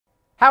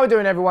How are we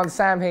doing, everyone?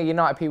 Sam here,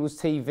 United People's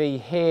TV,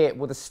 here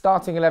with the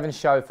starting 11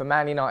 show for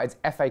Man United's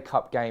FA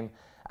Cup game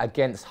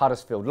against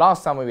Huddersfield.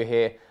 Last time we were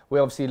here, we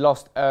obviously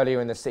lost earlier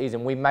in the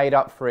season. We made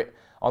up for it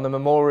on the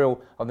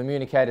memorial of the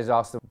Munich air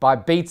disaster by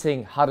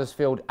beating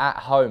Huddersfield at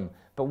home.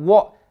 But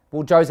what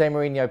will Jose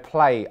Mourinho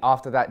play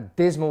after that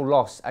dismal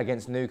loss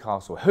against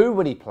Newcastle? Who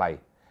would he play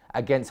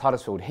against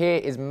Huddersfield? Here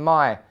is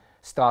my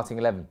starting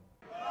 11.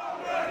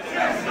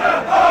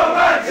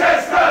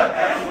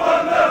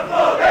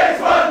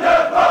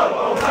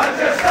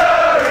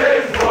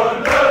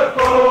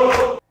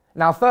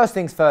 Now, first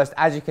things first,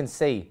 as you can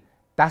see,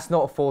 that's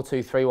not a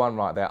 4-2-3-1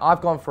 right there.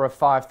 I've gone for a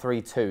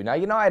 5-3-2. Now,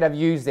 United have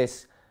used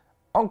this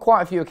on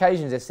quite a few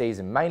occasions this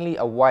season, mainly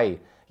away.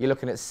 You're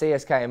looking at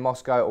CSK in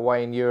Moscow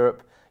away in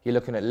Europe. You're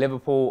looking at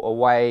Liverpool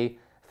away.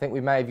 I think we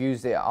may have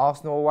used it at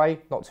Arsenal away,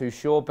 not too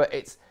sure, but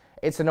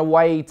it's an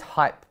away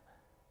type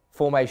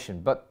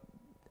formation. But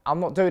I'm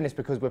not doing this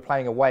because we're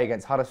playing away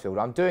against Huddersfield.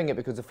 I'm doing it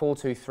because the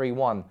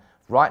 4-2-3-1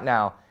 right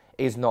now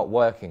is not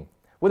working.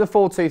 With a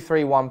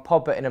 4-2-3-1,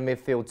 Pogba in a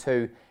midfield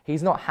too,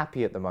 he's not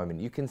happy at the moment.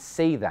 You can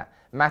see that.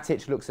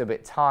 Matic looks a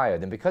bit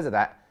tired, and because of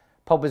that,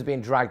 Pogba's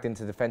being dragged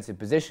into defensive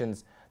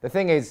positions. The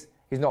thing is,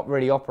 he's not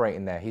really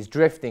operating there. He's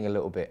drifting a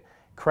little bit,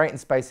 creating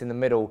space in the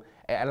middle.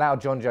 It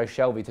allowed John Joe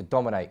Shelby to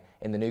dominate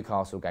in the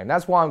Newcastle game.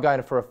 That's why I'm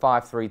going for a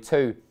 5-3-2,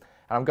 and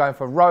I'm going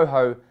for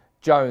Rojo,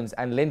 Jones,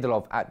 and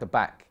Lindelof at the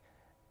back.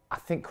 I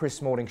think Chris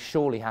Smalling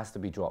surely has to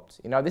be dropped.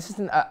 You know, this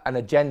isn't an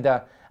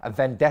agenda, a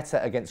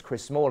vendetta against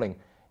Chris Smalling.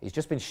 He's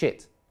just been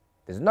shit.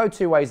 There's no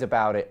two ways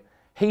about it.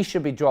 He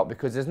should be dropped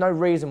because there's no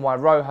reason why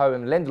Rojo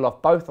and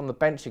Lindelof, both on the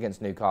bench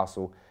against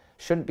Newcastle,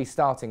 shouldn't be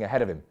starting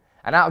ahead of him.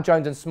 And out of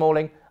Jones and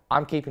Smalling,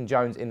 I'm keeping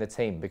Jones in the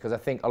team because I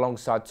think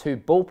alongside two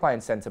ball-playing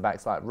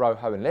centre-backs like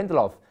Rojo and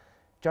Lindelof,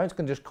 Jones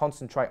can just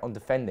concentrate on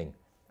defending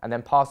and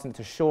then passing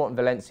to Shaw and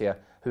Valencia,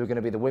 who are going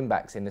to be the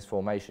wing-backs in this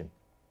formation.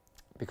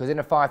 Because in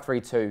a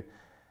 5-3-2,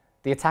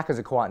 the attackers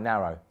are quite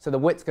narrow. So the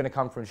width's going to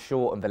come from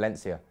Shaw and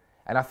Valencia.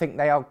 And I think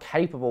they are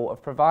capable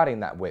of providing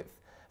that width.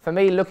 For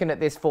me, looking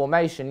at this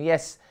formation,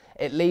 yes,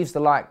 it leaves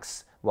the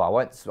likes, well, I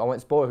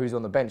won't spoil who's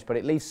on the bench, but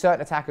it leaves certain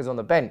attackers on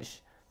the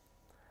bench.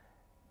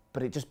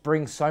 But it just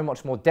brings so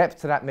much more depth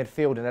to that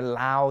midfield and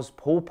allows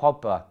Paul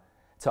Pogba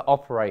to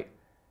operate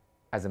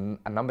as a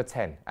number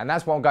 10. And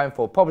that's what I'm going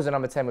for. Pogba's a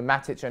number 10 with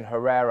Matic and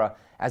Herrera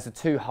as the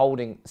two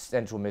holding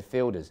central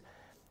midfielders.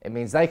 It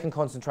means they can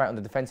concentrate on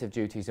the defensive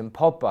duties and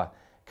Pogba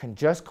can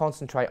just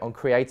concentrate on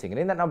creating. And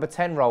in that number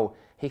 10 role,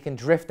 he can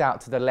drift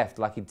out to the left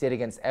like he did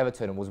against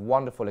Everton and was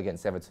wonderful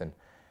against Everton.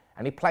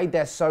 And he played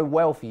there so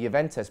well for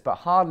Juventus, but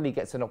hardly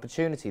gets an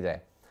opportunity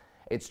there.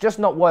 It's just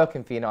not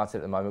working for United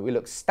at the moment. We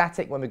look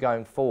static when we're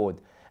going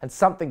forward, and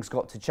something's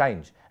got to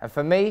change. And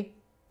for me,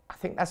 I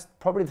think that's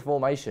probably the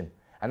formation.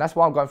 And that's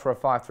why I'm going for a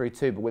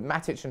 5-3-2, but with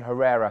Matic and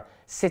Herrera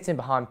sitting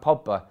behind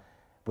Pogba,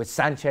 with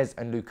Sanchez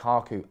and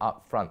Lukaku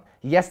up front.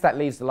 Yes, that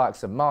leaves the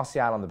likes of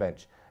Martial on the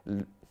bench,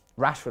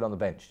 Rashford on the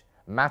bench,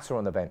 Mata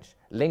on the bench,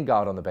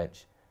 Lingard on the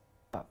bench.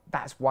 But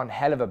that's one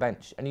hell of a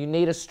bench. And you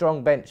need a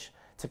strong bench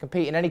to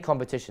compete in any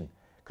competition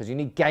because you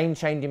need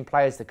game-changing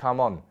players to come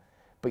on.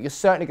 But you're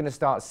certainly going to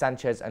start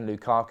Sanchez and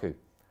Lukaku.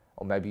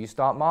 Or maybe you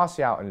start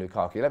Martial and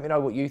Lukaku. Let me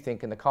know what you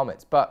think in the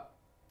comments. But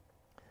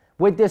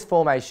with this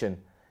formation,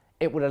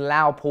 it would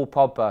allow Paul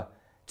Pogba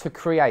to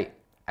create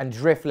and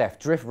drift left,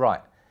 drift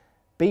right,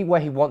 be where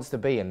he wants to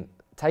be and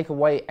take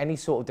away any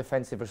sort of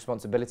defensive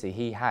responsibility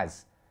he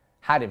has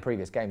had in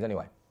previous games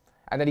anyway.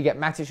 And then you get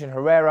Matic and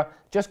Herrera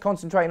just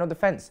concentrating on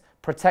defence.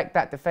 Protect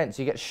that defence.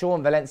 You get Shaw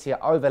and Valencia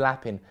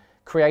overlapping,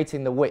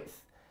 creating the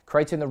width,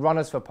 creating the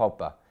runners for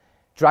Pogba,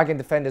 dragging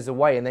defenders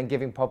away and then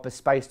giving Pogba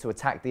space to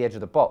attack the edge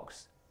of the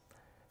box.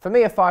 For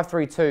me, a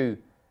 5-3-2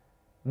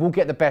 will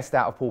get the best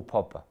out of Paul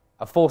Pogba.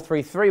 A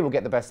 4-3-3 will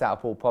get the best out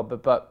of Paul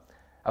Pogba, but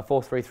a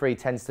 4-3-3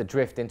 tends to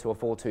drift into a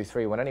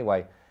 4-2-3-1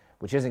 anyway,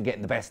 which isn't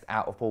getting the best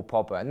out of Paul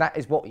Pogba. And that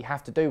is what you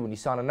have to do when you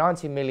sign a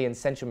 90 million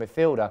central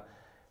midfielder.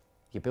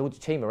 You build your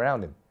team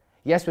around him.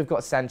 Yes, we've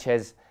got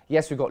Sanchez.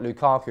 Yes, we've got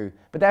Lukaku.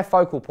 But they're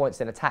focal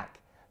points in attack.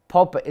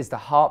 Pogba is the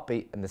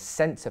heartbeat and the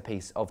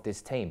centrepiece of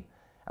this team.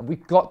 And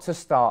we've got to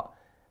start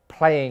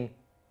playing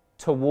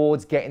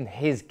towards getting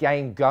his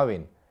game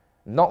going.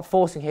 Not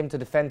forcing him to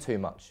defend too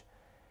much.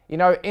 You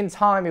know, in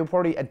time, he'll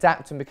probably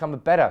adapt and become a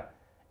better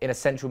in a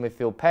central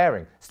midfield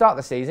pairing. Start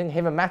the season,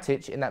 him and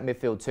Matic in that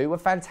midfield too were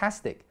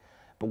fantastic.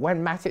 But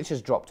when Matic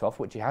has dropped off,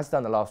 which he has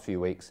done the last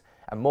few weeks,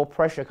 and more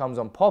pressure comes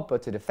on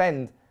Pogba to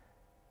defend,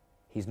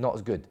 he's not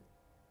as good.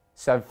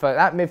 So for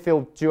that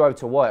midfield duo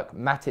to work,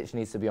 Matic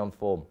needs to be on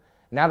form.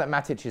 Now that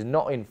Matic is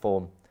not in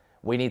form,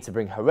 we need to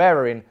bring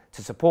Herrera in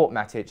to support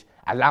Matic,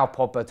 allow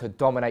Pogba to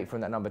dominate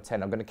from that number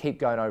 10. I'm going to keep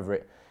going over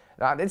it.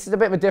 This is a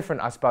bit of a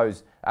different, I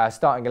suppose,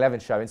 starting 11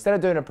 show. Instead of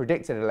doing a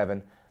predicted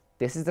 11,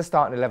 this is the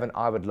starting 11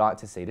 I would like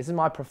to see. This is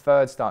my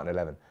preferred starting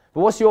 11.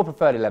 But what's your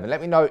preferred 11? Let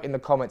me know in the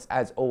comments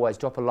as always.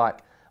 Drop a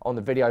like on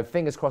the video.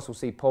 Fingers crossed we'll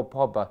see Paul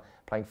Pogba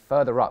playing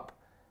further up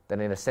than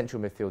in a central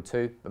midfield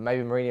too. But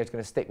maybe Mourinho's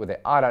going to stick with it.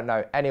 I don't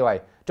know.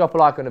 Anyway, drop a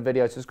like on the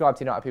video. Subscribe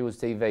to United People's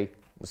TV.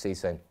 We'll see you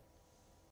soon.